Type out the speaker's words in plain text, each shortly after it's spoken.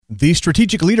The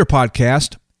Strategic Leader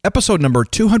Podcast, episode number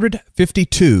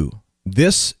 252.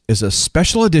 This is a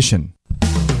special edition.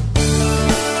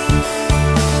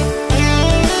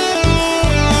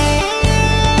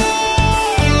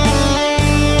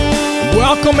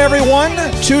 Welcome, everyone,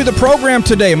 to the program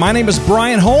today. My name is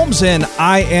Brian Holmes, and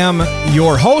I am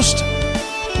your host.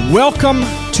 Welcome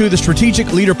to the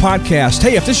Strategic Leader Podcast.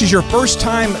 Hey, if this is your first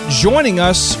time joining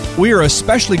us, we are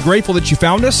especially grateful that you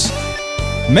found us.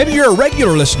 Maybe you're a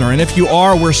regular listener, and if you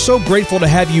are, we're so grateful to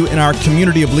have you in our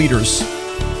community of leaders.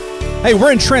 Hey,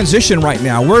 we're in transition right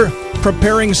now. We're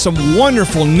preparing some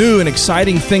wonderful, new, and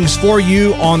exciting things for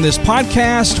you on this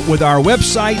podcast, with our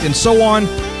website, and so on.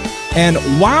 And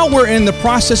while we're in the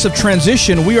process of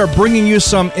transition, we are bringing you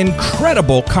some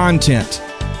incredible content.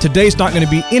 Today's not going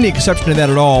to be any exception to that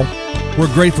at all.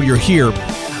 We're grateful you're here.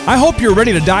 I hope you're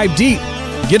ready to dive deep,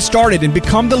 get started, and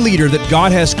become the leader that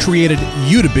God has created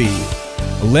you to be.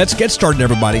 Let's get started,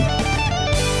 everybody.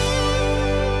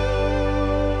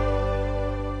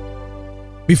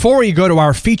 Before we go to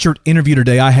our featured interview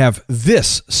today, I have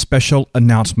this special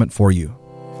announcement for you.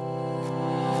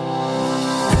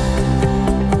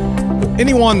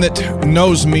 Anyone that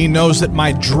knows me knows that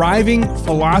my driving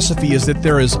philosophy is that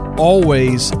there is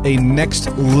always a next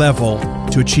level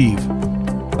to achieve.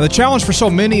 The challenge for so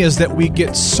many is that we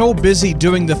get so busy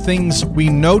doing the things we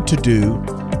know to do,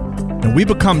 and we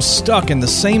become stuck in the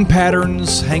same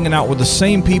patterns, hanging out with the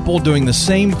same people, doing the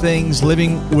same things,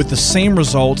 living with the same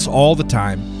results all the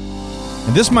time.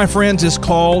 And this, my friends, is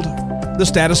called the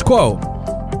status quo.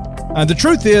 The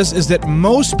truth is that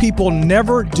most people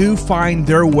never do find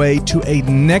their way to a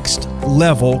next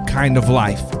level kind of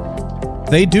life.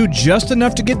 They do just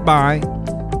enough to get by.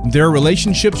 Their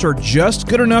relationships are just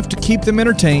good enough to keep them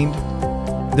entertained.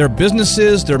 Their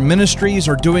businesses, their ministries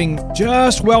are doing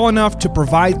just well enough to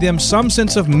provide them some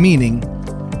sense of meaning,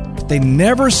 but they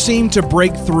never seem to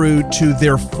break through to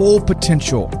their full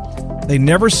potential. They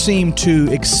never seem to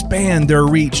expand their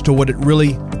reach to what it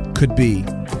really could be.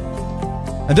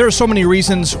 And there are so many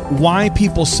reasons why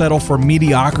people settle for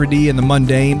mediocrity and the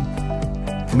mundane.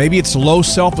 Maybe it's low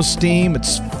self-esteem,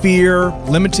 it's fear,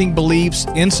 limiting beliefs,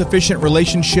 insufficient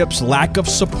relationships, lack of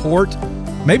support.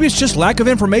 Maybe it's just lack of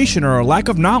information or a lack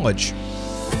of knowledge.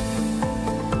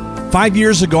 5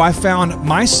 years ago, I found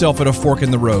myself at a fork in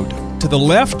the road. To the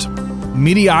left,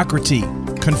 mediocrity,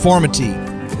 conformity,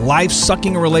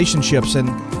 life-sucking relationships, and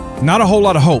not a whole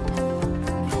lot of hope.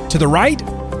 To the right,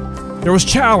 there was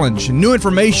challenge, new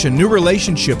information, new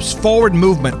relationships, forward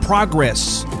movement,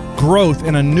 progress, growth,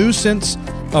 and a new sense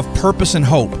of purpose and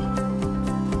hope.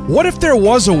 What if there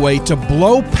was a way to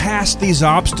blow past these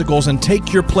obstacles and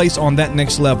take your place on that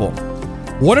next level?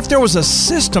 What if there was a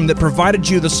system that provided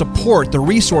you the support, the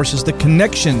resources, the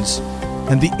connections,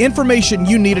 and the information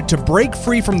you needed to break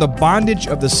free from the bondage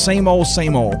of the same old,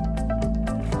 same old?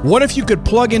 What if you could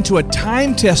plug into a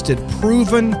time-tested,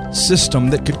 proven system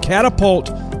that could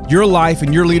catapult your life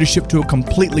and your leadership to a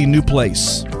completely new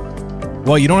place?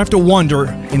 Well, you don't have to wonder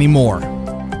anymore.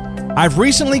 I've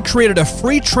recently created a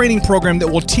free training program that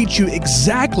will teach you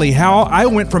exactly how I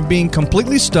went from being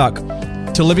completely stuck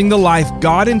to living the life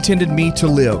God intended me to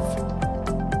live.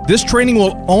 This training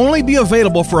will only be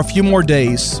available for a few more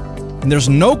days, and there's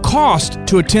no cost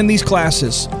to attend these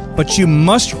classes, but you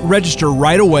must register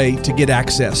right away to get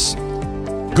access.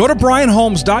 Go to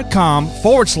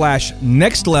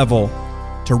brianholmes.com/next level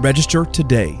to register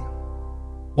today.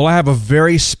 Well, I have a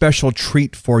very special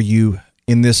treat for you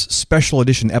in this special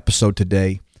edition episode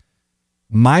today.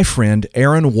 My friend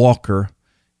Aaron Walker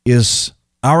is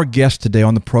our guest today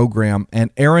on the program,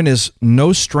 and Aaron is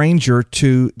no stranger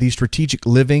to the strategic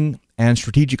living and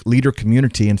strategic leader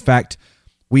community. In fact,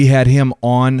 we had him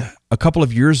on a couple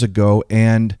of years ago,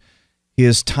 and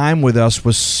his time with us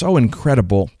was so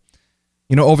incredible.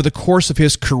 You know, over the course of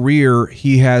his career,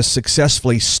 he has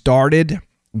successfully started,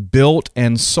 built,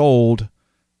 and sold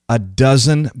a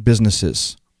dozen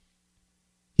businesses.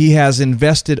 He has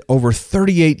invested over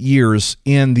 38 years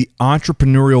in the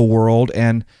entrepreneurial world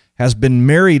and has been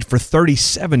married for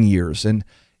 37 years. And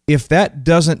if that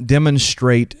doesn't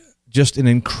demonstrate just an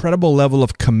incredible level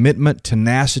of commitment,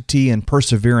 tenacity, and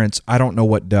perseverance, I don't know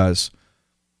what does.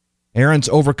 Aaron's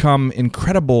overcome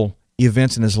incredible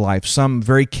events in his life, some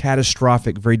very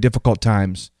catastrophic, very difficult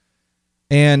times.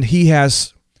 And he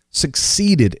has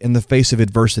succeeded in the face of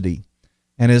adversity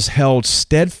and has held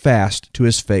steadfast to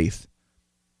his faith.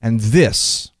 And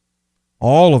this,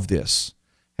 all of this,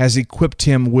 has equipped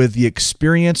him with the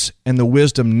experience and the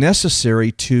wisdom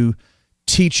necessary to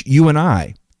teach you and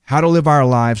I how to live our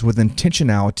lives with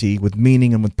intentionality, with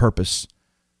meaning, and with purpose.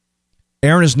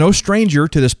 Aaron is no stranger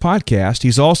to this podcast.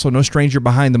 He's also no stranger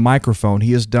behind the microphone.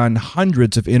 He has done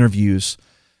hundreds of interviews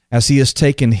as he has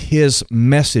taken his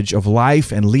message of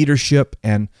life and leadership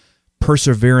and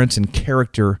perseverance and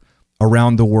character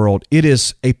around the world. It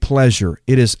is a pleasure.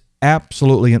 It is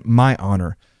absolutely my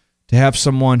honor to have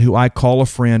someone who I call a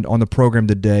friend on the program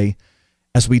today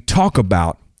as we talk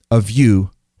about a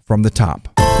view from the top.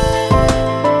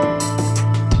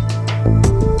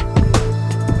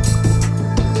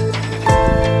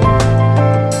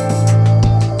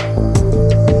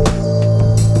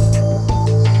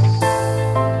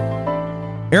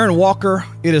 Aaron Walker,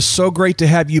 it is so great to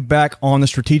have you back on the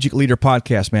Strategic Leader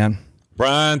Podcast, man.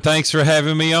 Brian, thanks for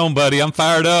having me on, buddy. I'm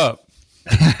fired up.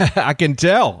 I can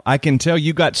tell.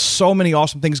 You got so many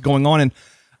awesome things going on. And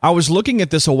I was looking at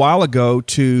this a while ago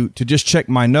to just check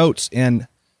my notes, and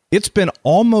it's been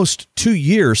almost 2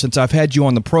 years since I've had you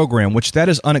on the program, which that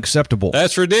is unacceptable.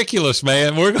 That's ridiculous,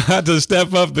 man. We're going to have to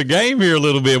step up the game here a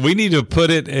little bit. We need to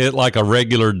put it at like a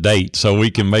regular date so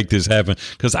we can make this happen,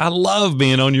 because I love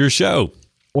being on your show.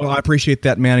 Well, I appreciate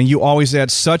that, man. And you always add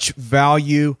such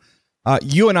value.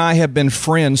 You and I have been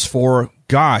friends for,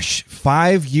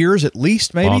 5 years at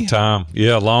least, maybe? Long time.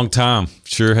 Yeah, long time.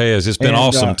 Sure has. It's been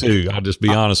awesome, too. I'll just be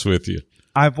honest with you.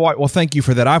 Well, thank you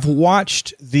for that. I've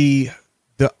watched the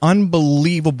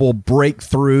unbelievable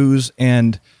breakthroughs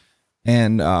and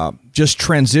just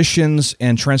transitions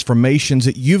and transformations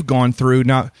that you've gone through.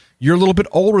 Now, you're a little bit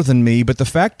older than me, but the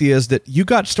fact is that you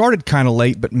got started kind of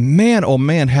late, but man, oh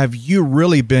man, have you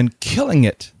really been killing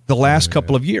it the last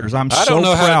couple of years. I don't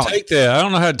know how to take that. I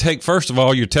don't know how to take, first of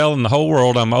all, you're telling the whole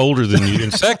world I'm older than you.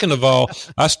 And second of all,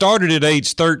 I started at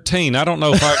age 13. I don't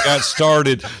know if I got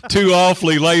started too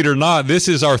awfully late or not. This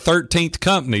is our 13th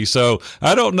company. So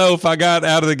I don't know if I got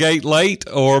out of the gate late,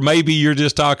 or maybe you're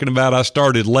just talking about I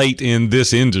started late in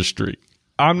this industry.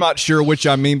 I'm not sure which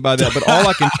I mean by that, but all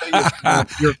I can tell you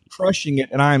is you're crushing it.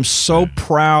 And I am so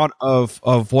proud of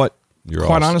what,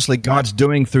 quite honestly, God's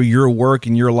doing through your work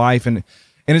and your life. And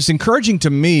it's encouraging to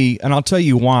me, and I'll tell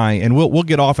you why, and we'll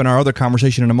get off in our other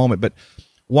conversation in a moment, but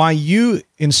why you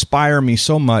inspire me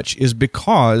so much is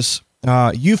because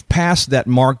you've passed that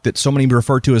mark that so many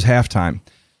refer to as halftime.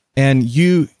 And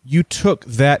you took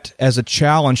that as a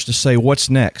challenge to say, what's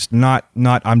next? Not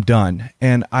I'm done.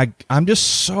 And I'm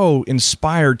just so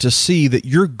inspired to see that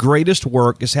your greatest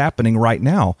work is happening right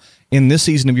now in this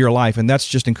season of your life, and that's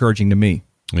just encouraging to me.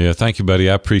 Yeah, thank you, buddy.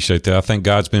 I appreciate that. I think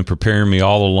God's been preparing me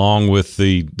all along with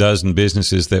the dozen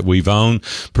businesses that we've owned,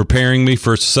 preparing me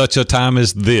for such a time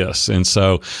as this. And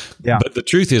so, yeah. But the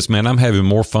truth is, man, I'm having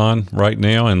more fun right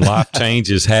now, and life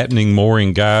change is happening more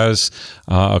in guys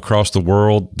across the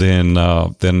world than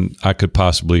I could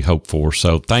possibly hope for.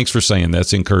 So thanks for saying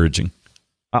that's encouraging.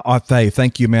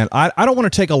 Thank you, man. I don't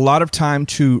want to take a lot of time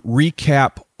to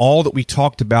recap all that we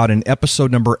talked about in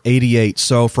episode number 88.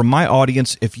 So for my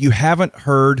audience, if you haven't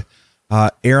heard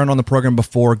Aaron on the program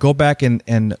before, go back and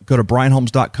go to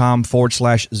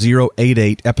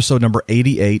brianholmes.com/088, episode number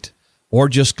 88, or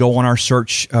just go on our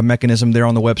search mechanism there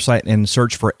on the website and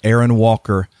search for Aaron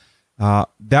Walker.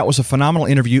 That was a phenomenal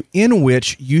interview in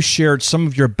which you shared some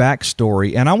of your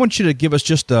backstory. And I want you to give us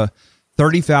just a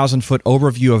 30,000-foot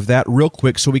overview of that real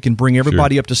quick so we can bring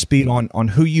everybody up to speed on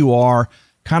who you are,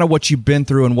 kind of what you've been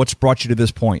through and what's brought you to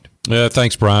this point. Yeah,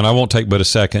 thanks, Brian. I won't take but a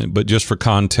second, but just for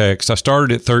context, I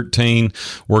started at 13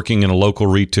 working in a local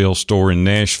retail store in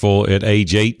Nashville. At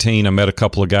age 18, I met a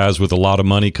couple of guys with a lot of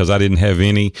money because I didn't have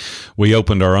any. We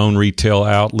opened our own retail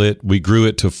outlet. We grew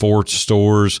it to 4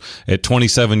 stores. At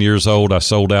 27 years old, I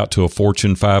sold out to a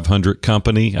Fortune 500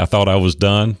 company. I thought I was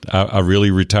done. I really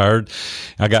retired.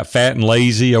 I got fat and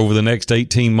lazy over the next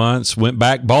 18 months, went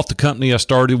back, bought the company I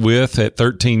started with at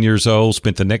 13 years old,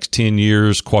 spent the next 10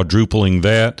 years quadrupling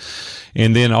that.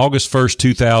 And then August 1st,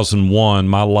 2001,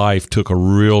 my life took a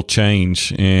real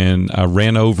change, and I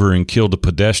ran over and killed a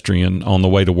pedestrian on the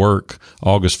way to work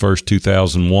August 1st,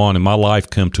 2001, and my life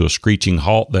came to a screeching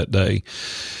halt that day.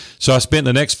 So I spent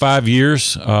the next 5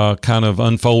 years kind of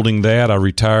unfolding that. I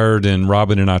retired, and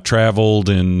Robin and I traveled,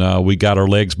 and we got our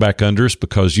legs back under us,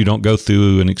 because you don't go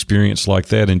through an experience like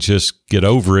that and just get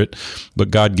over it.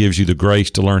 But God gives you the grace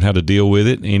to learn how to deal with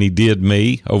it, and He did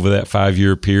me over that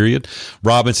 5-year period.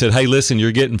 Robin said, hey, listen,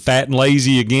 you're getting fat and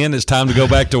lazy again. It's time to go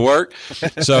back to work.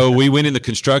 So we went in the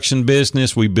construction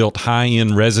business. We built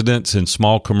high-end residence and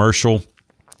small commercial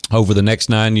over the next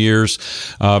 9 years.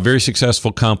 Very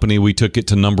successful company. We took it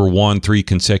to number 1 3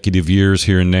 consecutive years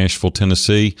here in Nashville,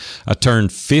 Tennessee. I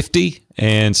turned 50,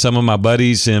 and some of my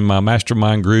buddies in my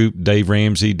mastermind group, Dave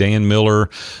Ramsey, Dan Miller,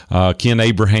 Ken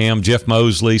Abraham, Jeff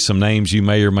Mosley, some names you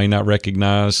may or may not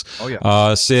recognize,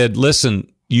 said, listen,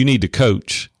 you need to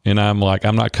coach. And I'm like,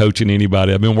 I'm not coaching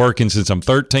anybody. I've been working since I'm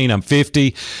 13. I'm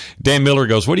 50. Dan Miller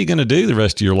goes, what are you going to do the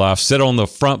rest of your life? Sit on the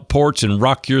front porch and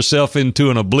rock yourself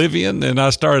into an oblivion? And I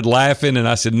started laughing, and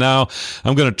I said, no,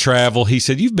 I'm going to travel. He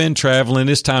said, you've been traveling.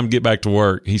 It's time to get back to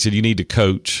work. He said, you need to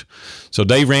coach. So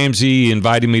Dave Ramsey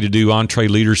invited me to do Entree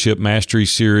Leadership Mastery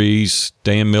Series.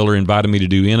 Dan Miller invited me to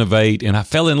do Innovate, and I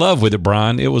fell in love with it,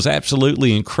 Brian. It was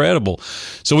absolutely incredible.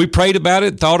 So we prayed about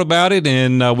it, thought about it,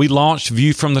 and we launched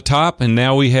View from the Top, and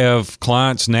now we have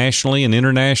clients nationally and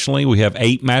internationally. We have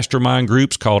 8 mastermind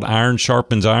groups called Iron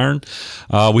Sharpens Iron.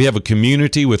 We have a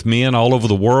community with men all over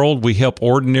the world. We help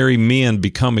ordinary men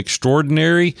become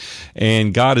extraordinary,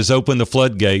 and God has opened the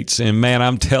floodgates. And man,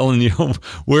 I'm telling you,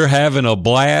 we're having a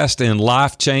blast, and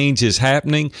life change is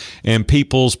happening, and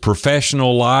people's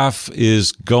professional life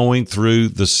is going through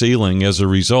the ceiling as a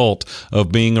result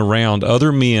of being around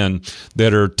other men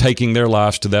that are taking their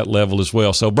lives to that level as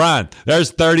well. So, Brian,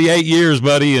 there's 38 years,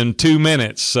 buddy, in 2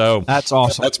 minutes. So that's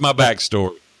awesome. That's my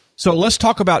backstory. So let's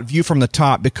talk about View from the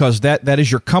Top, because that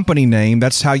is your company name.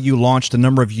 That's how you launched a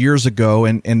number of years ago,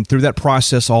 and through that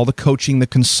process, all the coaching, the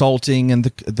consulting, and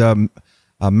the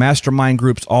mastermind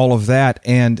groups, all of that.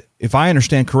 And if I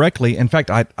understand correctly, in fact,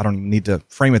 I don't even need to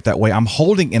frame it that way. I'm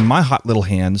holding in my hot little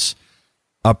hands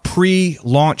a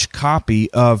pre-launch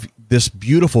copy of this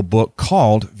beautiful book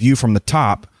called View from the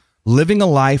Top, Living a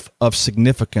Life of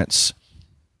Significance.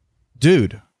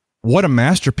 Dude, what a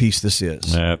masterpiece this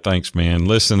is. Yeah, thanks, man.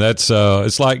 Listen, that's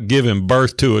it's like giving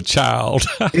birth to a child.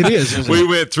 It is, isn't We it?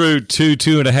 went through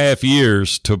 2.5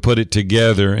 years to put it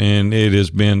together, and it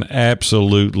has been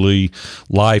absolutely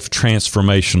life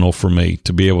transformational for me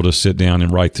to be able to sit down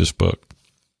and write this book.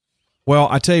 Well,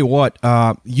 I tell you what,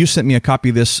 you sent me a copy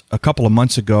of this a couple of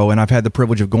months ago, and I've had the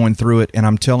privilege of going through it, and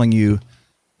I'm telling you,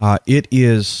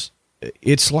 it's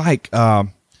about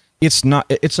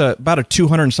a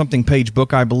 200 and something page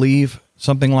book, I believe,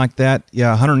 something like that.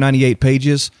 Yeah, 198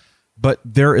 pages, but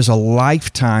there is a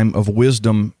lifetime of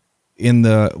wisdom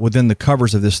within the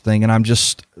covers of this thing, and I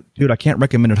can't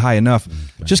recommend it high enough.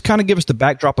 Okay. Just kind of give us the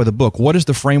backdrop of the book. What is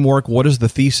the framework? What is the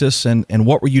thesis? And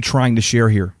what were you trying to share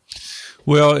here?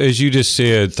 Well, as you just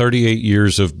said, 38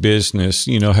 years of business,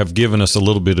 have given us a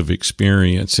little bit of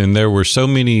experience. And there were so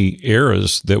many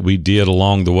errors that we did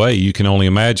along the way. You can only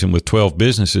imagine with 12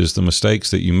 businesses, the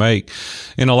mistakes that you make.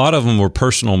 And a lot of them were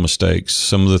personal mistakes.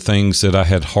 Some of the things that I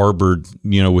had harbored,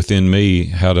 within me,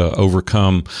 how to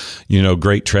overcome,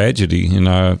 great tragedy. And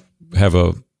I have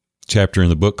a chapter in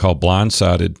the book called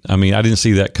Blindsided. I mean, I didn't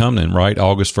see that coming, right?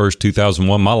 August 1st,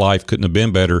 2001, my life couldn't have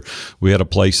been better. We had a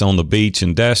place on the beach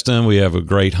in Destin. We have a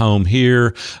great home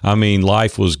here. I mean,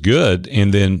 life was good.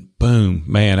 And then boom,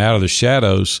 man, out of the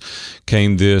shadows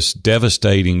came this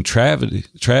devastating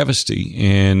travesty.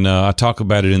 And I talk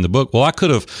about it in the book. Well, I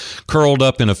could have curled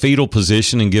up in a fetal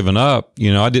position and given up.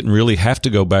 I didn't really have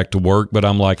to go back to work, but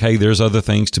I'm like, hey, there's other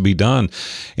things to be done.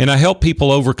 And I help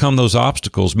people overcome those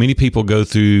obstacles. Many people go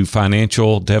through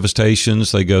financial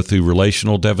devastations. They go through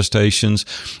relational devastations.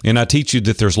 And I teach you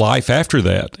that there's life after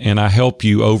that. And I help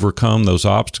you overcome those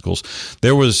obstacles.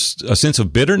 There was a sense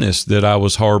of bitterness that I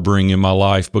was harboring in my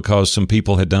life because some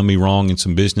people had done me wrong in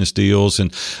some business deals,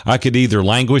 and I could either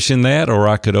languish in that or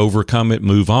I could overcome it,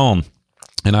 move on.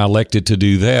 And I elected to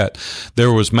do that.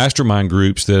 There was mastermind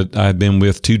groups that I've been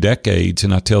with 2 decades,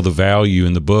 and I tell the value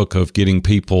in the book of getting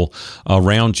people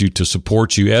around you to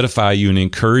support you, edify you, and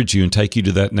encourage you and take you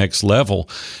to that next level.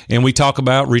 And we talk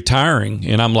about retiring,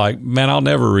 and I'm like, man, I'll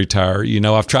never retire.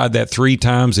 I've tried that 3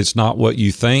 times. It's not what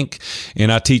you think.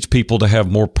 And I teach people to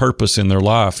have more purpose in their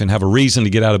life and have a reason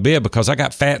to get out of bed, because I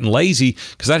got fat and lazy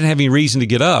because I didn't have any reason to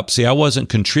get up. See, I wasn't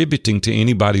contributing to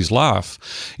anybody's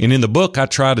life. And in the book, I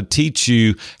try to teach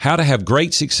you how to have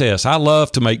great success. I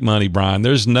love to make money, Brian.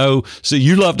 So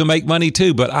you love to make money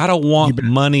too, but I don't want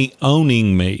money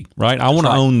owning me, right? I want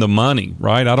to own the money,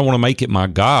 right? I don't want to make it my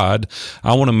God.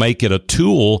 I want to make it a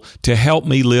tool to help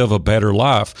me live a better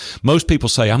life. Most people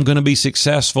say, I'm going to be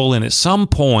successful, and at some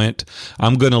point,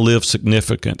 I'm going to live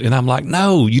significant. And I'm like,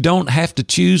 no, you don't have to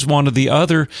choose one or the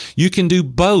other. You can do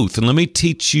both. And let me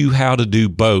teach you how to do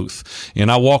both.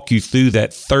 And I walk you through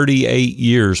that 38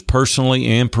 years personally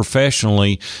and professionally,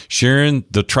 sharing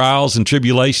the trials and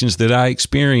tribulations that I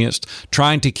experienced,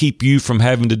 trying to keep you from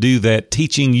having to do that,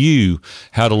 teaching you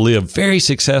how to live very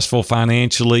successful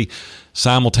financially,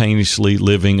 simultaneously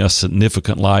living a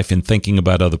significant life and thinking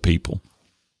about other people.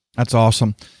 That's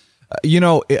awesome.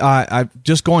 I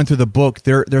just going through the book,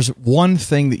 there's one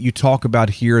thing that you talk about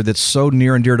here that's so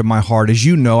near and dear to my heart. As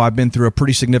you know, I've been through a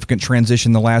pretty significant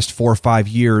transition the last 4 or 5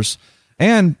 years.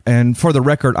 And for the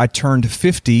record, I turned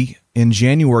 50 in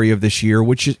January of this year,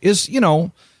 which is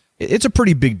it's a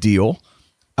pretty big deal.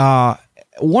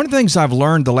 One of the things I've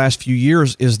learned the last few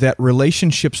years is that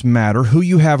relationships matter. Who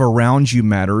you have around you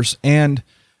matters. And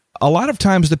a lot of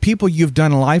times the people you've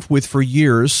done life with for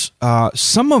years,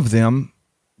 some of them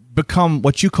become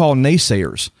what you call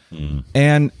naysayers.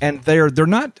 And they're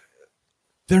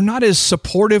not as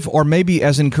supportive or maybe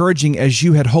as encouraging as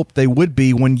you had hoped they would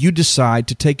be when you decide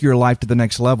to take your life to the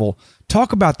next level.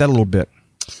 Talk about that a little bit.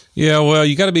 Yeah, well,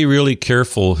 you got to be really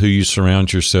careful who you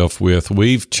surround yourself with.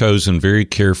 We've chosen very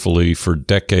carefully for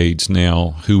decades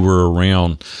now who we're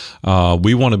around.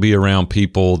 We want to be around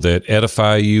people that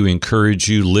edify you, encourage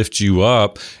you, lift you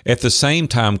up, at the same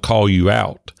time call you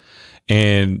out.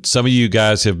 And some of you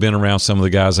guys have been around some of the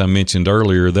guys I mentioned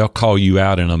earlier. They'll call you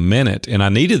out in a minute. And I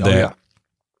needed that. Yeah.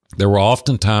 There were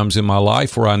often times in my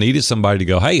life where I needed somebody to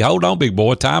go, hey, hold on, big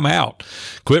boy, time out.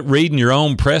 Quit reading your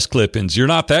own press clippings. You're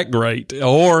not that great.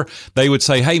 Or they would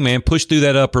say, hey, man, push through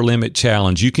that upper limit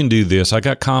challenge. You can do this. I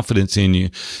got confidence in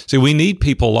you. See, we need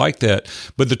people like that.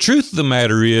 But the truth of the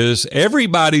matter is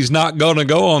everybody's not going to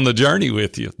go on the journey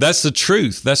with you. That's the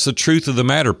truth. That's the truth of the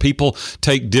matter. People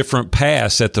take different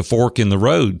paths at the fork in the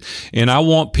road. And I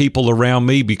want people around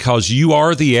me because you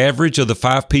are the average of the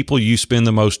 5 people you spend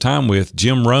the most time with.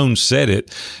 Jim Rohn said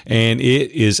it, and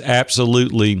it is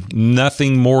absolutely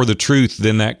nothing more the truth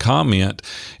than that comment.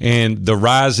 And the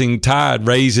rising tide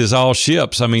raises all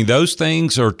ships. I mean, those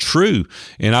things are true.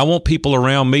 And I want people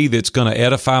around me that's going to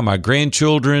edify my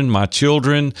grandchildren, my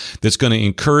children, that's going to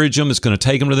encourage them, that's going to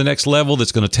take them to the next level,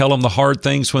 that's going to tell them the hard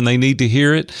things when they need to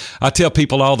hear it. I tell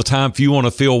people all the time, if you want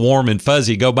to feel warm and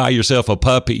fuzzy, go buy yourself a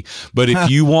puppy. But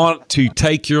if you want to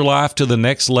take your life to the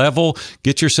next level,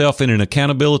 get yourself in an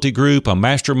accountability group, a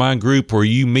mastermind group where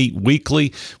you meet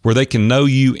weekly, where they can know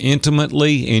you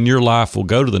intimately, and your life will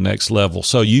go to the next level.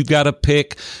 So you've got to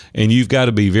pick, and you've got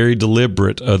to be very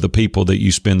deliberate of the people that you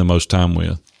spend the most time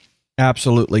with.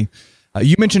 Absolutely.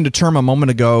 You mentioned a term a moment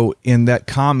ago in that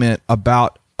comment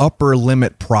about upper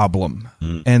limit problem.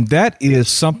 And that is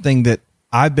something that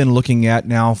I've been looking at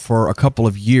now for a couple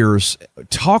of years.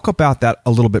 Talk about that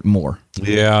a little bit more.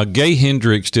 Yeah, Gay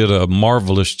Hendricks did a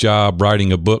marvelous job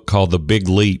writing a book called The Big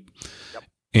Leap.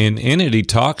 And in it, he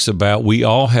talks about we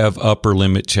all have upper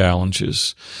limit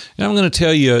challenges. And I'm going to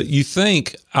tell you, you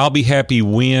think I'll be happy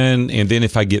when, and then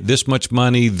if I get this much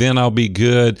money, then I'll be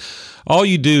good. All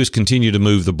you do is continue to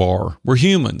move the bar. We're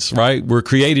humans, right? We're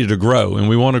created to grow, and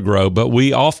we want to grow, but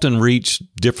we often reach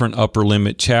different upper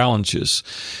limit challenges.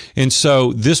 And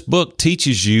so this book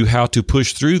teaches you how to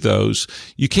push through those.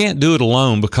 You can't do it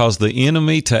alone because the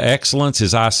enemy to excellence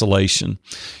is isolation.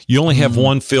 You only have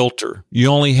one filter. You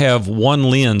only have one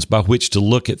lens by which to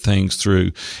look at things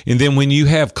through. And then when you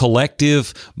have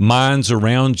collective minds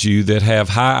around you that have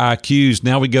high IQs,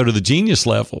 now we go to the genius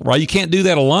level, right? You can't do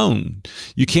that alone.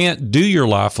 You can't do your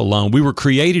life alone. We were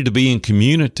created to be in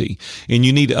community, and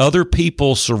you need other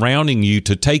people surrounding you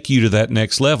to take you to that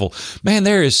next level. Man,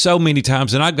 there is so many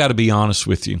times, and I've got to be honest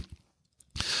with you.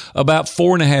 About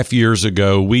 4.5 years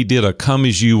ago, we did a Come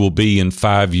As You Will Be in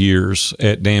 5 years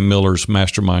at Dan Miller's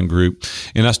mastermind group.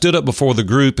 And I stood up before the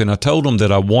group and I told them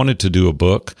that I wanted to do a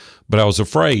book, but I was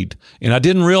afraid. And I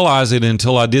didn't realize it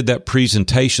until I did that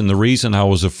presentation, the reason I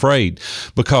was afraid,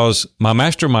 because my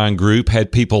mastermind group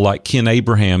had people like Ken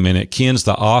Abraham in it. Ken's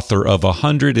the author of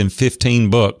 115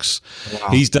 books. Wow.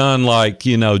 He's done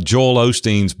Joel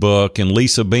Osteen's book and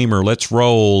Lisa Beamer, Let's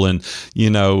Roll, and,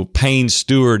 Payne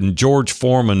Stewart and George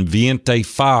Foreman, Viente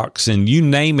Fox, and you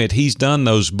name it. He's done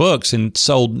those books and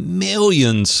sold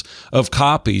millions of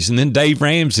copies. And then Dave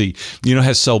Ramsey,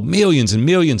 has sold millions and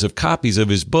millions of copies of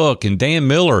his book, and Dan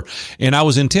Miller. And I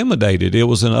was intimidated. It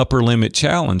was an upper limit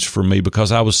challenge for me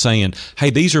because I was saying,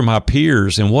 hey, these are my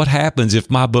peers, and what happens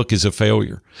if my book is a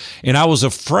failure? And I was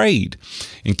afraid.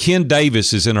 And Ken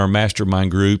Davis is in our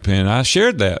mastermind group, and I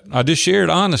shared that. I just shared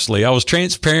honestly. I was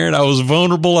transparent. I was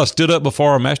vulnerable. I stood up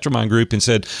before our mastermind group and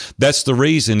said, that's the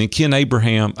reason. And Ken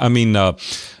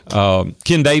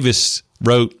Davis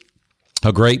wrote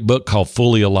a great book called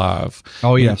Fully Alive.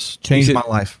 Oh, yes. Changed my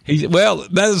life. Well,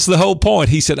 that's the whole point.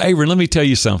 He said, Aaron, let me tell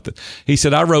you something. He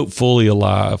said, I wrote Fully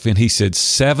Alive. And he said,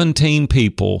 17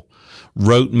 people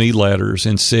wrote me letters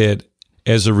and said,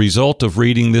 as a result of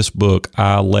reading this book,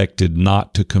 I elected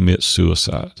not to commit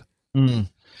suicide. And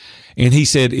he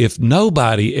said, if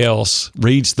nobody else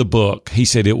reads the book, he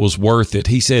said, it was worth it.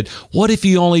 He said, what if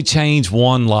you only change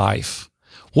one life?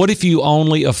 What if you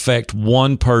only affect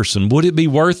one person? Would it be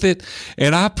worth it?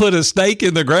 And I put a stake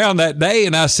in the ground that day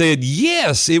and I said,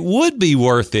 yes, it would be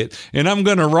worth it. And I'm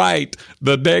going to write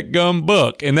the dadgum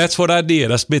book. And that's what I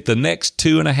did. I spent the next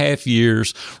 2.5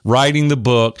 years writing the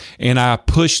book, and I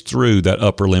pushed through that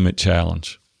upper limit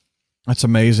challenge. That's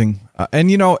amazing.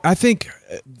 And, I think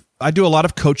I do a lot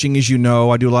of coaching, as you know.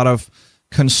 I do a lot of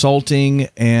consulting,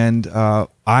 and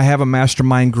I have a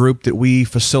mastermind group that we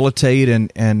facilitate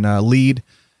and lead.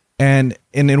 And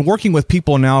in working with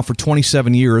people now for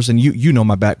 27 years, and you know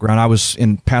my background, I was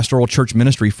in pastoral church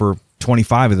ministry for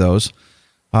 25 of those.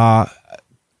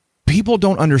 People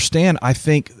don't understand, I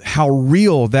think, how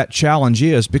real that challenge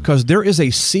is, because there is a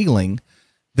ceiling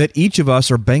that each of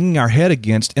us are banging our head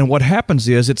against. And what happens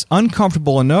is it's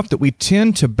uncomfortable enough that we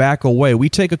tend to back away. We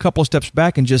take a couple of steps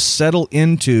back and just settle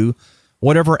into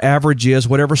whatever average is,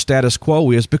 whatever status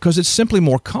quo is, because it's simply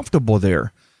more comfortable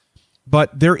there.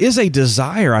 But there is a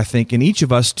desire, I think, in each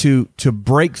of us to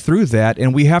break through that.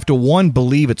 And we have to, one,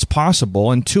 believe it's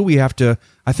possible. And two, we have to,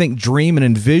 I think, dream and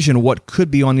envision what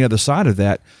could be on the other side of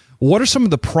that. What are some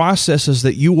of the processes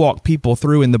that you walk people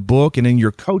through in the book and in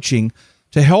your coaching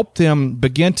to help them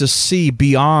begin to see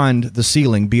beyond the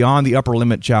ceiling, beyond the upper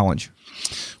limit challenge?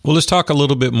 Well, let's talk a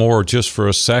little bit more just for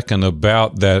a second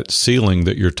about that ceiling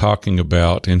that you're talking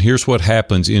about. And here's what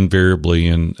happens invariably,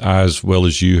 and I, as well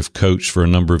as you, have coached for a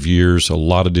number of years, a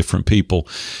lot of different people.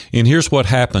 And here's what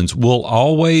happens. We'll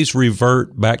always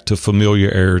revert back to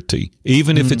familiarity,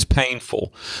 even if it's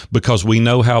painful, because we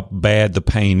know how bad the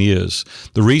pain is.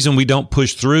 The reason we don't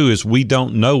push through is we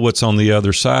don't know what's on the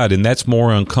other side, and that's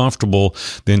more uncomfortable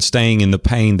than staying in the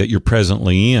pain that you're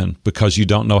presently in, because you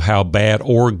don't know how bad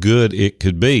or good it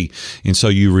could be. And so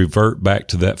you revert back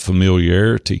to that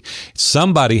familiarity.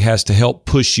 Somebody has to help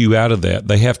push you out of that.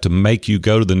 They have to make you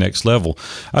go to the next level.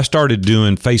 I started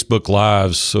doing Facebook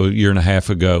Lives a year and a half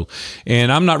ago,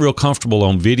 and I'm not real comfortable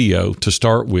on video to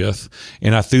start with.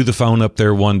 And I threw the phone up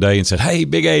there one day and said, "Hey,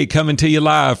 Big A, coming to you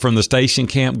live from the Station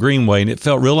Camp Greenway." And it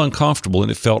felt real uncomfortable,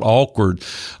 and it felt awkward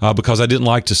because I didn't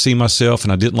like to see myself,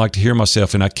 and I didn't like to hear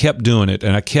myself. And I kept doing it,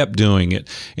 and I kept doing it,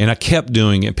 and I kept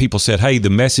doing it. People said, "Hey, the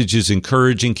message is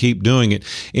encouraging. Keep doing it."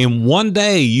 And one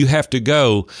day you have to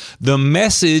go, the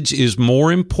message is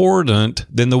more important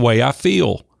than the way I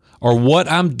feel, or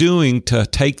what I'm doing to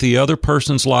take the other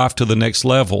person's life to the next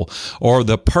level, or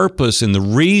the purpose and the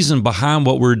reason behind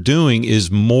what we're doing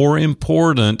is more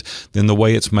important than the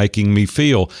way it's making me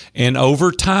feel. And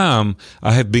over time,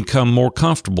 I have become more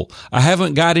comfortable. I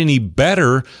haven't got any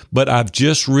better, but I've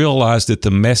just realized that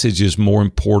the message is more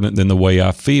important than the way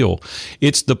I feel.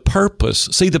 It's the purpose.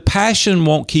 See, the passion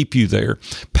won't keep you there.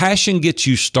 Passion gets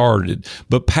you started,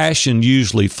 but passion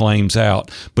usually flames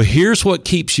out. But here's what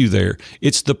keeps you there.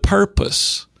 It's the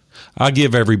purpose. I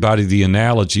give everybody the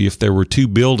analogy: if there were two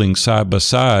buildings side by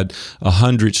side,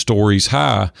 100 stories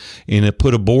high, and it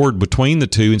put a board between the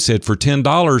two and said, "For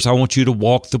 $10, I want you to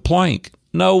walk the plank."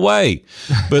 No way.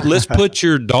 But let's put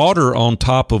your daughter on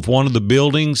top of one of the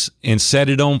buildings and set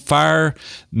it on fire.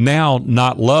 Now,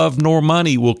 not love nor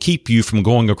money will keep you from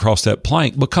going across that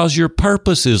plank, because your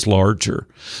purpose is larger.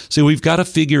 See, we've got to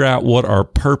figure out what our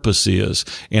purpose is,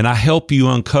 and I help you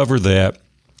uncover that.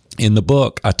 In the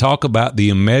book, I talk about the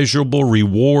immeasurable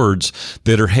rewards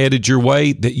that are headed your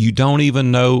way that you don't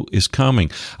even know is coming.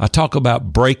 I talk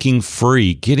about breaking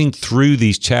free, getting through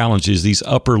these challenges, these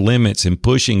upper limits, and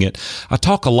pushing it. I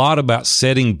talk a lot about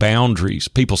setting boundaries.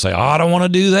 People say, "Oh, I don't want to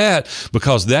do that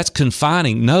because that's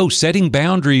confining." No, setting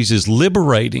boundaries is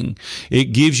liberating.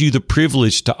 It gives you the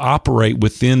privilege to operate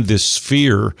within this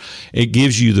sphere. It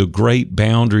gives you the great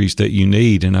boundaries that you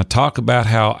need. And I talk about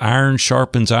how iron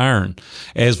sharpens iron.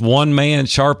 As one man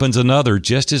sharpens another,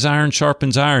 just as iron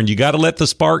sharpens iron. You got to let the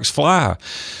sparks fly.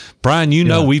 Brian, you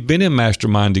know, we've been in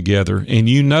Mastermind together, and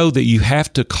you know that you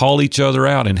have to call each other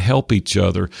out and help each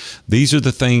other. These are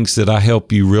the things that I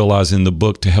help you realize in the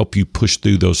book to help you push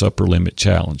through those upper limit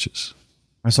challenges.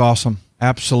 That's awesome.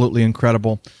 Absolutely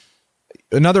incredible.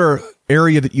 Another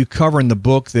area that you cover in the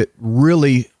book that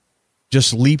really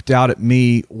just leaped out at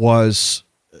me was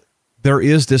there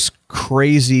is this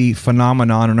crazy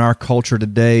phenomenon in our culture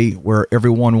today where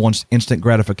everyone wants instant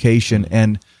gratification,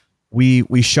 and we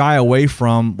shy away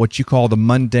from what you call the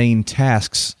mundane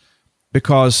tasks,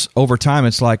 because over time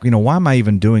it's like, why am I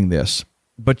even doing this?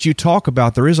 But you talk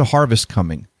about there is a harvest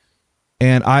coming.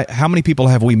 And how many people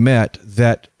have we met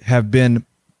that have been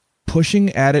pushing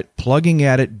at it, plugging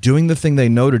at it, doing the thing they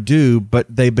know to do,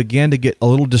 but they begin to get a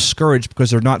little discouraged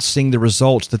because they're not seeing the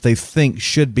results that they think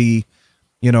should be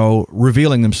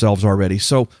revealing themselves already.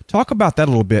 So talk about that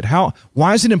a little bit.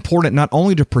 Why is it important not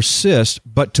only to persist,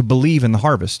 but to believe in the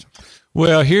harvest?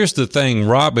 Well, here's the thing.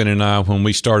 Robin and I, when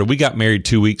we started, we got married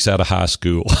 2 weeks out of high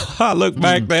school. I look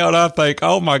back now and I think,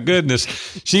 oh my goodness,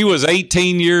 she was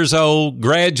 18 years old,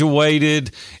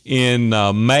 graduated in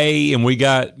May, and we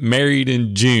got married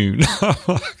in June.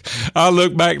 I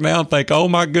look back now and think, oh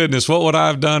my goodness, what would I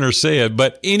have done or said?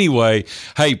 But anyway,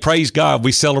 hey, praise God,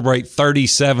 we celebrate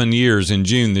 37 years in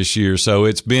June this year. So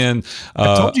it's been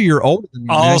I told you you're older than me.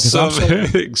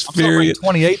 Awesome experience. I'm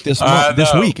 28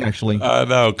 this week, actually. I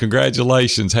know. Congratulations.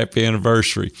 Happy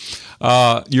anniversary.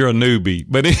 You're a newbie.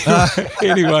 But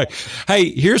anyway,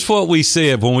 hey, here's what we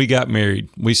said when we got married.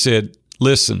 We said,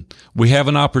 listen, we have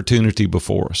an opportunity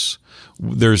before us.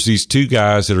 There's these two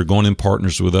guys that are going in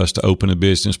partners with us to open a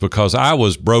business, because I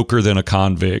was broker than a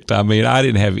convict. I mean, I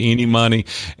didn't have any money,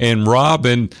 and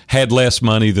Robin had less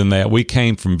money than that. We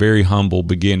came from very humble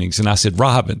beginnings. And I said,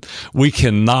 Robin, we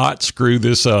cannot screw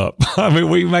this up. I mean,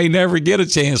 we may never get a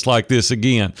chance like this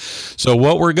again. So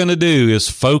what we're going to do is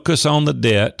focus on the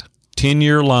debt.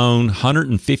 10-year loan,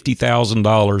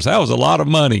 $150,000. That was a lot of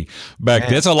money back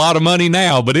then. That's a lot of money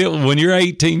now, but when you're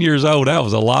 18 years old, that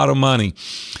was a lot of money.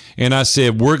 And I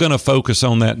said, we're going to focus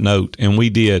on that note. And we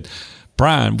did.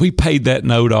 Brian, we paid that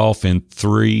note off in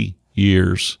 3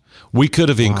 years. We could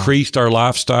have increased our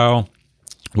lifestyle.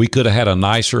 We could have had a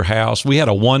nicer house. We had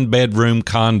a 1-bedroom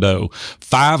condo,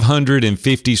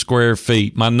 550 square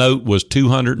feet. My note was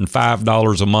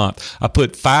 $205 a month. I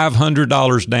put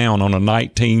 $500 down on a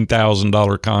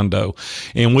 $19,000 condo,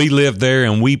 and we lived there,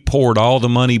 and we poured all the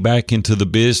money back into the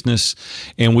business.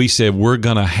 And we said, we're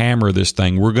going to hammer this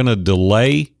thing. We're going to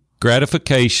delay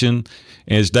gratification.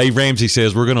 As Dave Ramsey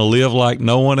says, we're going to live like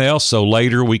no one else, so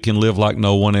later we can live like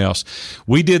no one else.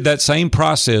 We did that same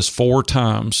process 4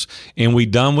 times, and we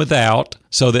done without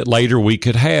so that later we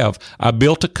could have. I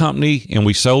built a company, and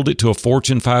we sold it to a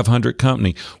Fortune 500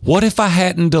 company. What if I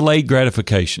hadn't delayed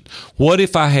gratification? What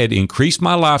if I had increased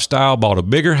my lifestyle, bought a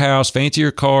bigger house,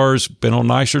 fancier cars, been on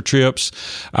nicer trips?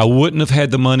 I wouldn't have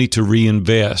had the money to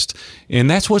reinvest. And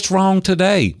that's what's wrong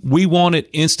today. We want it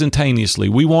instantaneously.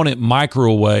 We want it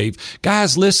microwave.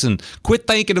 Guys, listen, quit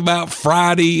thinking about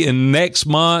Friday and next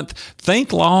month.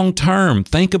 Think long term.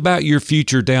 Think about your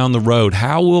future down the road.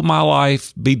 How will my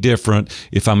life be different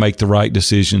if I make the right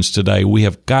decisions today? We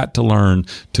have got to learn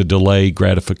to delay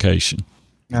gratification.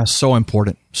 That's so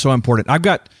important. So important. I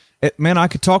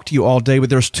could talk to you all day, but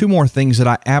there's 2 more things that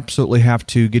I absolutely have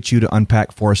to get you to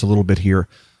unpack for us a little bit here.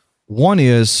 One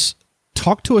is,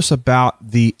 talk to us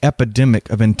about the epidemic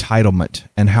of entitlement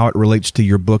and how it relates to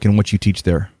your book and what you teach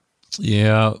there.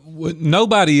 Yeah,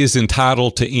 nobody is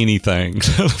entitled to anything.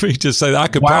 Let me just say that. I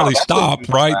could probably stop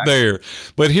right there.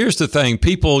 But here's the thing.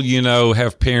 People,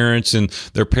 have parents, and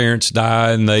their parents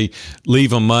die, and they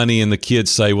leave them money, and the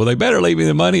kids say, well, they better leave me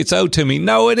the money. It's owed to me.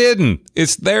 No, it isn't.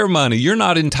 It's their money. You're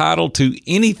not entitled to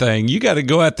anything. You got to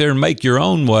go out there and make your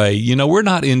own way. We're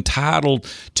not entitled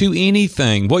to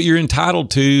anything. What you're entitled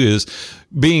to is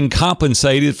being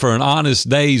compensated for an honest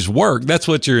day's work. That's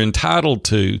what you're entitled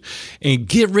to. And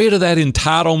get rid of that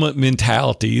entitlement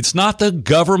mentality. It's not the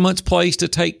government's place to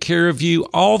take care of you.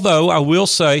 Although I will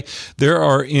say there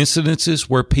are incidences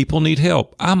where people need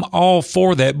help. I'm all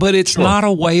for that, but it's not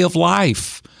a way of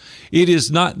life. It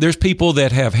is not. There's people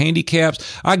that have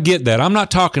handicaps. I get that. I'm not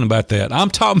talking about that. I'm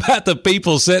talking about the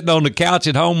people sitting on the couch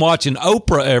at home watching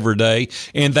Oprah every day,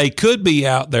 and they could be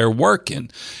out there working.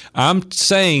 I'm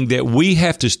saying that we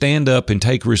have to stand up and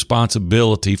take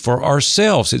responsibility for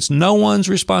ourselves. It's no one's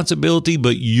responsibility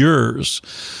but yours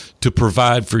to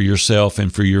provide for yourself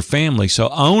and for your family. So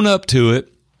own up to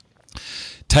it.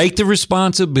 Take the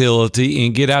responsibility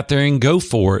and get out there and go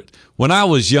for it. When I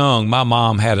was young, my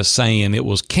mom had a saying. It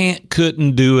was can't,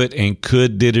 couldn't do it, and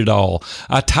could did it all.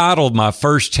 I titled my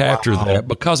first chapter that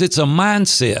because it's a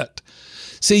mindset.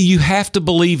 See, you have to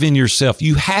believe in yourself.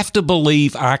 You have to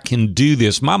believe I can do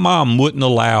this. My mom wouldn't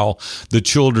allow the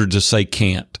children to say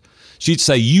can't. She'd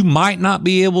say, you might not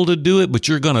be able to do it, but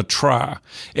you're going to try.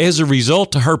 As a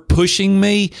result of her pushing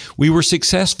me, we were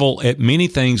successful at many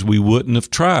things we wouldn't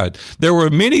have tried. There were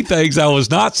many things I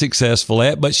was not successful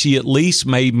at, but she at least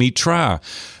made me try.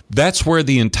 That's where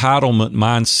the entitlement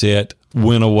mindset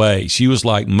went away. She was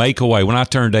like, make a way. When I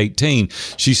turned 18,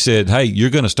 she said, hey, you're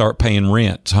going to start paying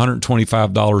rent. It's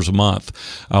 $125 a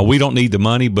month. We don't need the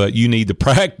money, but you need the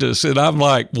practice. And I'm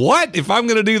like, what? If I'm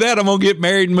going to do that, I'm going to get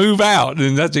married and move out.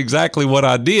 And that's exactly what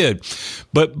I did.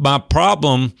 But my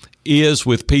problem is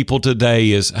with people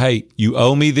today is, hey, you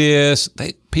owe me this.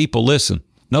 People, listen,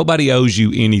 nobody owes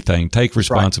you anything. Take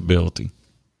responsibility. Right.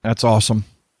 That's awesome.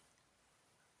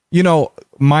 You know,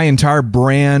 my entire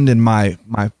brand and my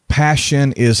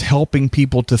passion is helping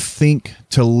people to think,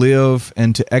 to live,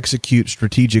 and to execute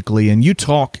strategically. And you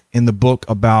talk in the book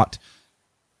about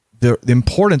the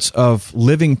importance of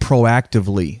living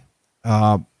proactively.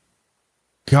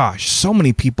 Gosh, so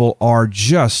many people are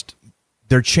just,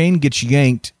 their chain gets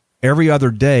yanked every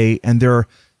other day, and they're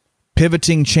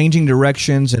pivoting, changing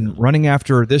directions, and running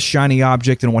after this shiny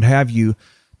object and what have you.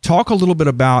 Talk a little bit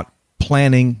about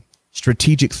planning,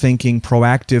 strategic thinking,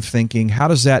 proactive thinking. How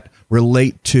does that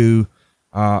relate to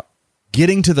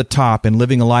getting to the top and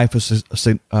living a life of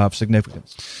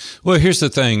significance? Well, here's the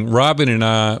thing. Robin and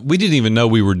I, we didn't even know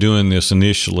we were doing this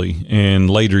initially. And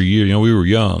later years, we were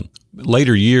young.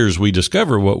 Later years, we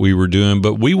discovered what we were doing,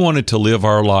 but we wanted to live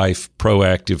our life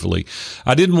proactively.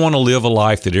 I didn't want to live a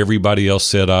life that everybody else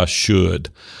said I should.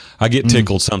 I get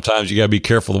tickled sometimes. You got to be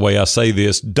careful the way I say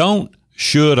this. Don't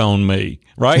should on me,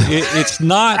 right? It's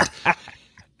not.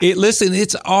 Listen,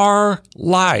 it's our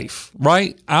life,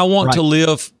 right? I want to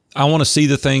live. I want to see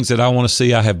the things that I want to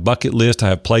see. I have bucket lists. I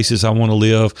have places I want to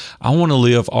live. I want to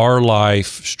live our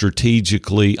life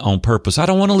strategically on purpose. I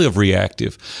don't want to live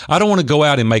reactive. I don't want to go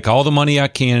out and make all the money I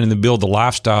can and then build the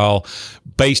lifestyle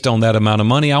based on that amount of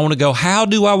money. I want to go, how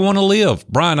do I want to live?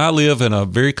 Brian, I live in a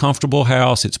very comfortable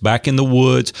house. It's back in the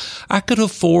woods. I could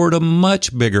afford a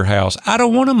much bigger house. I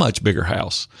don't want a much bigger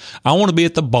house. I want to be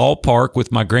at the ballpark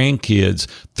with my grandkids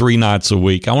 3 nights a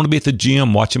week. I want to be at the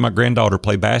gym watching my granddaughter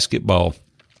play basketball.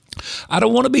 I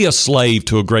don't want to be a slave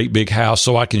to a great big house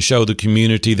so I can show the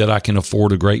community that I can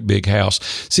afford a great big house.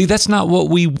 See, that's not what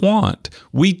we want.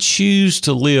 We choose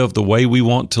to live the way we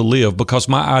want to live because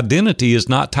my identity is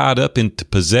not tied up into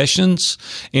possessions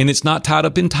and it's not tied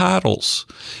up in titles.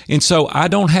 And so I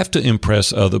don't have to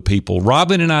impress other people.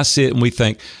 Robin and I sit and we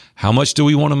think, how much do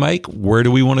we want to make? Where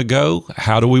do we want to go?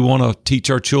 How do we want to teach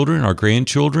our children, our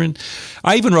grandchildren?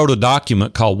 I even wrote a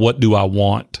document called What Do I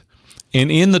Want? And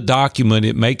in the document,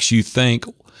 it makes you think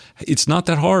it's not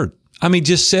that hard. I mean,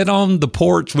 just sit on the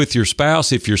porch with your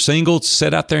spouse. If you're single,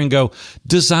 sit out there and go,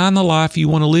 design the life you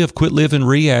want to live. Quit living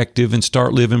reactive and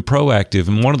start living proactive.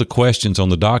 And one of the questions on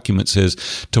the document says,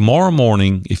 tomorrow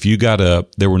morning, if you got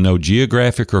up, there were no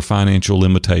geographic or financial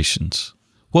limitations.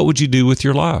 What would you do with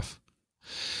your life?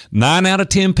 9 out of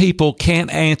 10 people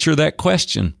can't answer that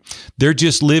question. They're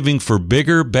just living for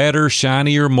bigger, better,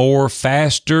 shinier, more,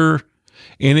 faster.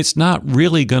 And it's not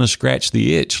really going to scratch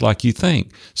the itch like you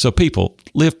think. So people,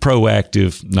 live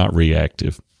proactive, not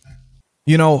reactive.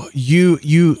 You know,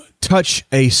 you touch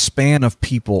a span of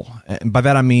people. And by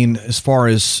that I mean, as far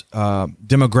as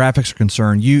demographics are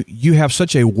concerned, you have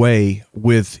such a way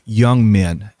with young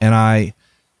men. And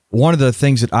one of the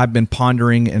things that I've been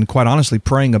pondering and quite honestly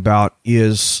praying about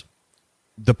is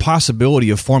the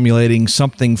possibility of formulating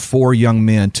something for young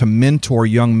men, to mentor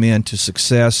young men to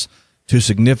success, to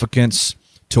significance,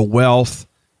 to wealth,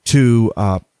 to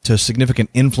significant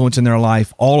influence in their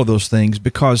life, all of those things,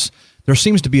 because there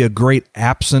seems to be a great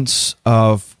absence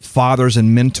of fathers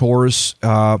and mentors.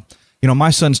 My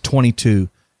son's 22,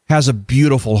 has a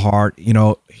beautiful heart.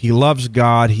 He loves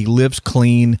God. He lives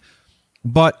clean.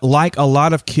 But like a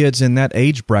lot of kids in that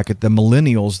age bracket, the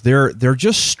millennials, they're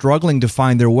just struggling to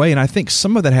find their way. And I think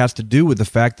some of that has to do with the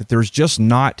fact that there's just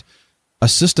not a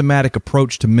systematic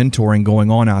approach to mentoring going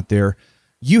on out there.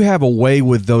 You have a way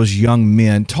with those young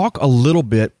men. Talk a little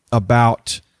bit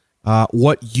about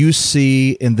what you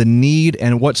see in the need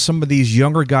and what some of these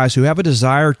younger guys who have a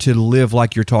desire to live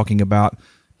like you're talking about,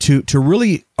 to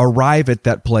really arrive at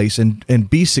that place and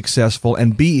be successful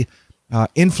and be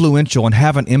influential and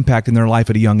have an impact in their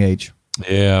life at a young age.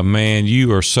 Yeah, man,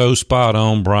 you are so spot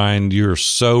on, Brian. You're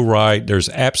so right. There's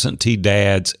absentee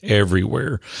dads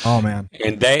everywhere. Oh, man.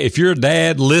 And if you're a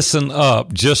dad, listen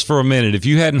up just for a minute. If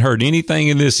you hadn't heard anything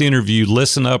in this interview,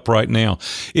 listen up right now.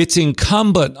 It's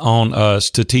incumbent on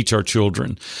us to teach our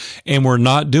children, and we're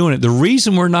not doing it. The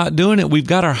reason we're not doing it, we've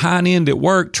got our hind end at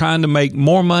work trying to make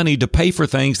more money to pay for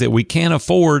things that we can't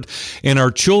afford, and our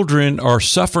children are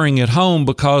suffering at home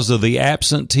because of the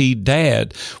absentee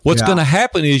dad. What's going to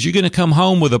happen is you're going to come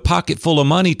home with a pocket full of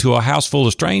money to a house full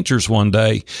of strangers one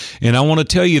day. And I want to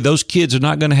tell you, those kids are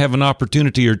not going to have an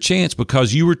opportunity or chance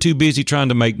because you were too busy trying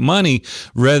to make money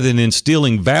rather than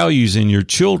instilling values in your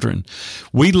children.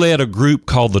 We led a group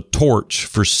called The Torch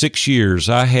for 6 years.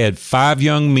 I had 5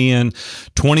 young men,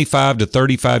 25 to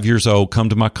 35 years old, come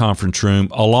to my conference room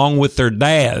along with their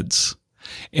dads.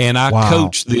 And I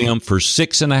coached them for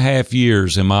 6.5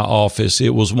 years in my office.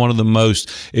 It was one of the most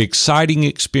exciting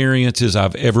experiences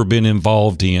I've ever been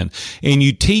involved in. And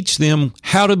you teach them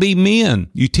how to be men.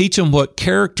 You teach them what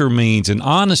character means and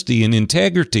honesty and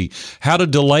integrity, how to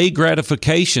delay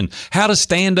gratification, how to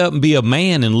stand up and be a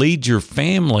man and lead your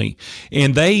family.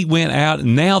 And they went out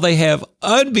and now they have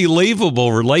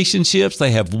unbelievable relationships.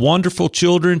 They have wonderful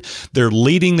children. They're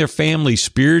leading their family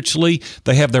spiritually.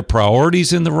 They have their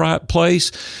priorities in the right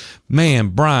place. Man,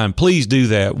 Brian, please do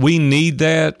that. We need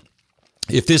that.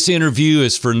 If this interview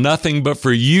is for nothing but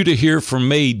for you to hear from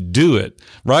me, do it,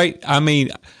 right? I mean,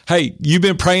 hey, you've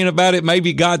been praying about it.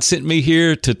 Maybe God sent me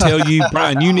here to tell you,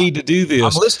 Brian, you need to do this.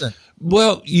 I'm listening.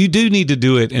 Well, you do need to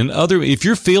do it. And if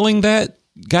you're feeling that,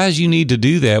 guys, you need to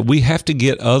do that. We have to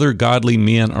get other godly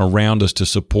men around us to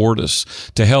support us,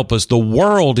 to help us. The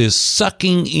world is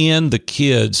sucking in the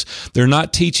kids. They're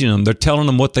not teaching them. They're telling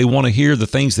them what they want to hear, the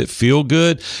things that feel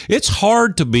good. It's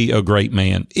hard to be a great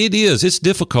man. It is. It's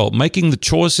difficult. Making the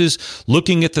choices,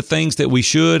 looking at the things that we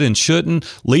should and shouldn't,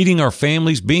 leading our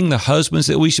families, being the husbands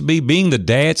that we should be, being the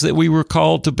dads that we were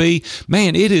called to be.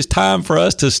 Man, it is time for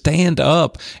us to stand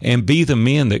up and be the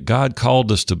men that God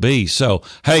called us to be. So,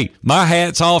 hey, my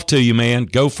hat's off to you, man.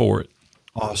 Go for it.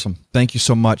 Awesome. Thank you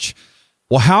so much.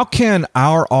 Well, how can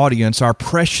our audience, our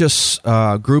precious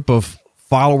group of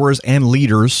followers and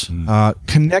leaders,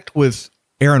 connect with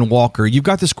Aaron Walker? You've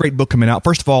got this great book coming out.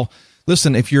 First of all,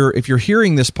 listen, if you're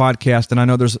hearing this podcast, and I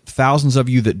know there's thousands of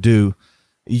you that do,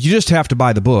 you just have to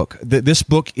buy the book. This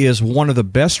book is one of the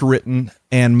best written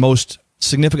and most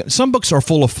significant. Some books are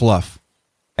full of fluff,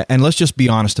 and let's just be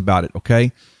honest about it,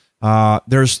 okay?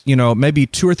 There's, maybe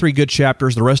 2 or 3 good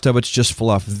chapters. The rest of it's just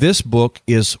fluff. This book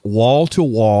is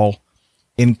wall-to-wall,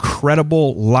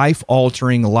 incredible,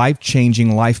 life-altering,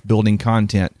 life-changing, life-building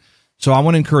content. So I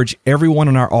want to encourage everyone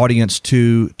in our audience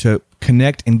to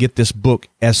connect and get this book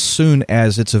as soon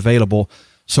as it's available.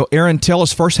 So, Aaron, tell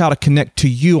us first how to connect to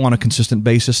you on a consistent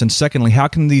basis, and secondly, how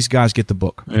can these guys get the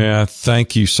book? Yeah,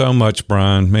 thank you so much,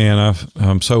 Brian. Man,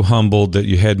 I'm so humbled that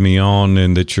you had me on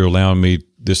and that you're allowing me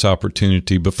this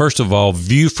opportunity. But first of all,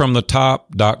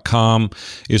 viewfromthetop.com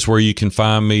is where you can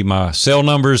find me. My cell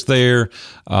number is there,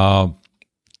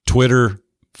 Twitter,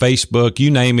 Facebook,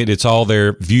 you name it, it's all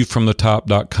there,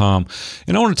 viewfromthetop.com.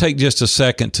 And I want to take just a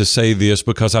second to say this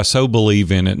because I so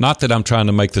believe in it. Not that I'm trying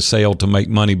to make the sale to make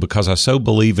money, because I so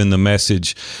believe in the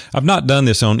message. I've not done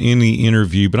this on any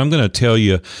interview, but I'm going to tell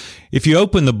you, if you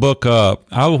open the book up,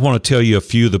 I want to tell you a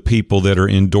few of the people that are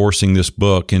endorsing this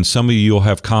book, and some of you will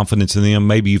have confidence in them.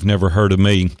 Maybe you've never heard of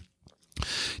me.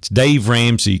 It's Dave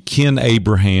Ramsey, Ken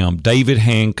Abraham, David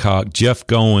Hancock, Jeff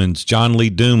Goins, John Lee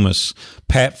Dumas,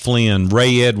 Pat Flynn,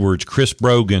 Ray Edwards, Chris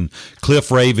Brogan, Cliff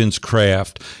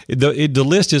Ravenscraft. The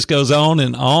list just goes on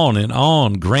and on and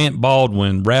on. Grant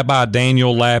Baldwin, Rabbi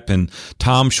Daniel Lappin,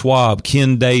 Tom Schwab,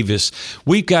 Ken Davis.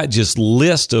 We've got just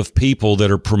list of people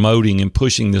that are promoting and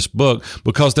pushing this book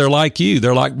because they're like you.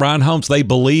 They're like Brian Holmes. They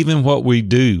believe in what we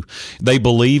do. They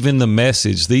believe in the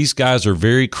message. These guys are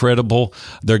very credible.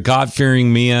 They're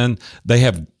God-fearing men. They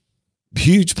have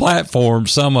huge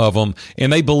platforms, some of them,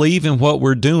 and they believe in what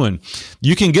we're doing.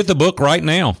 You can get the book right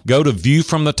now. Go to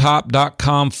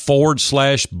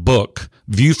viewfromthetop.com/book,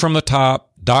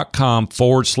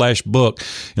 viewfromthetop.com/book.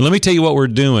 And let me tell you what we're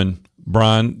doing,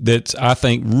 Brian, that's, I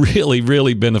think, really,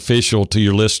 really beneficial to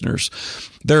your listeners.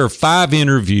 There are 5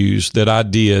 interviews that I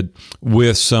did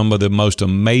with some of the most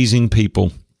amazing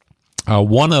people.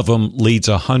 One of them leads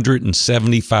a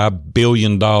 $175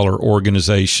 billion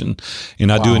organization,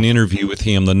 and I do an interview with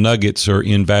him. The nuggets are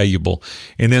invaluable.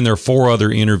 And then there are 4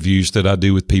 other interviews that I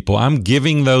do with people. I'm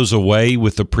giving those away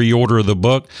with the pre-order of the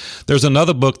book. There's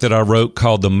another book that I wrote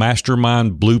called The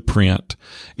Mastermind Blueprint,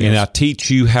 and I teach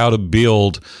you how to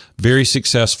build very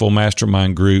successful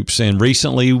mastermind groups. And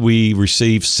recently we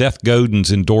received Seth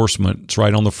Godin's endorsement. It's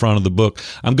right on the front of the book.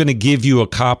 I'm going to give you a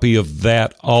copy of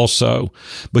that also,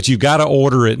 but you've got to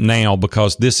order it now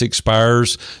because this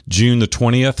expires June the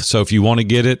 20th. So if you want to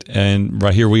get it, and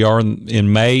right here we are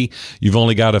in May, you've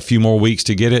only got a few more weeks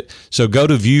to get it. So go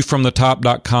to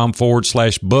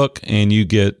viewfromthetop.com/book and you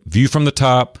get View from the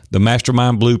Top, the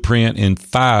Mastermind Blueprint, and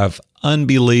 5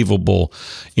 unbelievable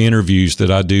interviews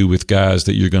that I do with guys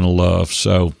that you're going to love.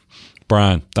 So,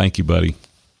 Brian, thank you, buddy.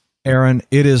 Aaron,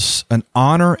 it is an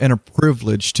honor and a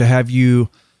privilege to have you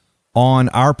on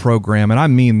our program, and I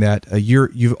mean that.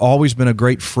 You've always been a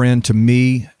great friend to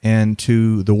me and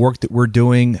to the work that we're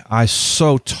doing. I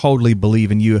so totally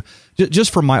believe in you.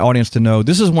 Just for my audience to know,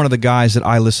 this is one of the guys that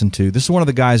I listen to. This is one of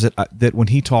the guys that when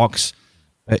he talks,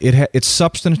 it's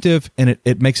substantive and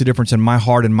it makes a difference in my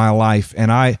heart and my life.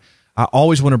 And I I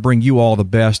always want to bring you all the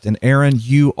best. And Aaron,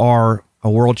 you are a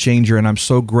world changer, and I'm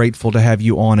so grateful to have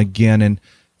you on again. And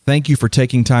thank you for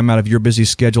taking time out of your busy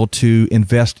schedule to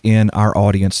invest in our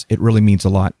audience. It really means a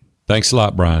lot. Thanks a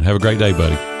lot, Brian. Have a great day,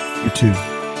 buddy. You too.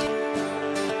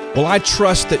 Well, I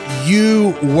trust that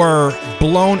you were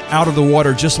blown out of the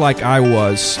water just like I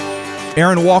was.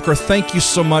 Aaron Walker, thank you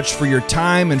so much for your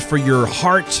time and for your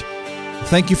heart.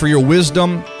 Thank you for your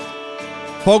wisdom.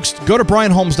 Folks, go to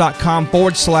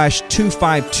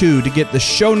brianholmes.com/252 to get the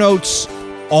show notes.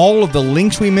 All of the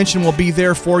links we mentioned will be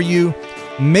there for you.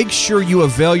 Make sure you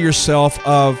avail yourself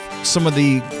of some of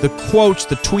the quotes,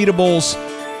 the tweetables,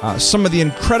 some of the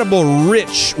incredible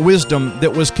rich wisdom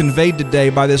that was conveyed today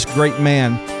by this great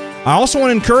man. I also want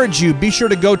to encourage you, be sure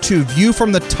to go to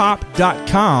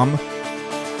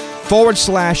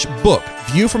viewfromthetop.com/book,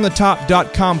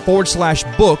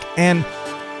 viewfromthetop.com/book, and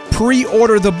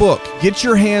pre-order the book. Get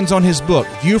your hands on his book,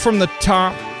 View from the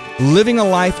Top, Living a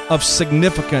Life of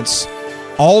Significance.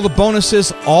 All the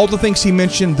bonuses, all the things he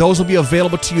mentioned, those will be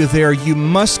available to you there. You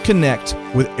must connect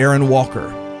with Aaron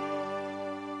Walker.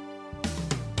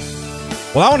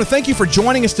 Well, I want to thank you for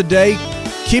joining us today.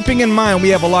 Keeping in mind, we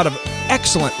have a lot of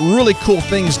excellent, really cool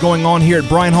things going on here at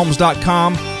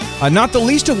brianholmes.com, not the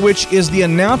least of which is the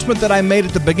announcement that I made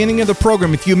at the beginning of the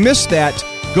program. If you missed that,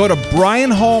 go to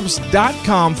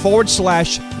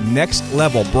brianholmes.com/next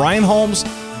level.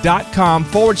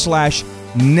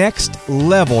 brianholmes.com/next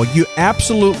level. You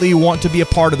absolutely want to be a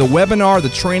part of the webinar, the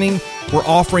training we're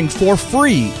offering for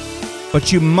free,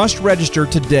 but you must register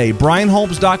today.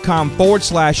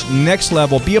 brianholmes.com/next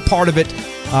level. Be a part of it.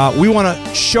 We want to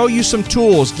show you some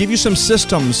tools, give you some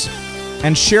systems,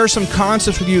 and share some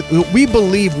concepts with you that we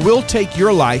believe will take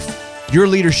your life, your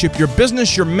leadership, your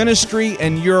business, your ministry,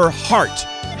 and your heart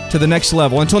to the next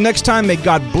level. Until next time, may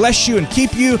God bless you and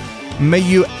keep you. May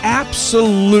you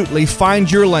absolutely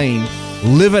find your lane,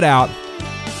 live it out,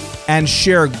 and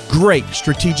share great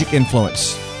strategic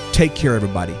influence. Take care,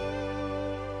 everybody.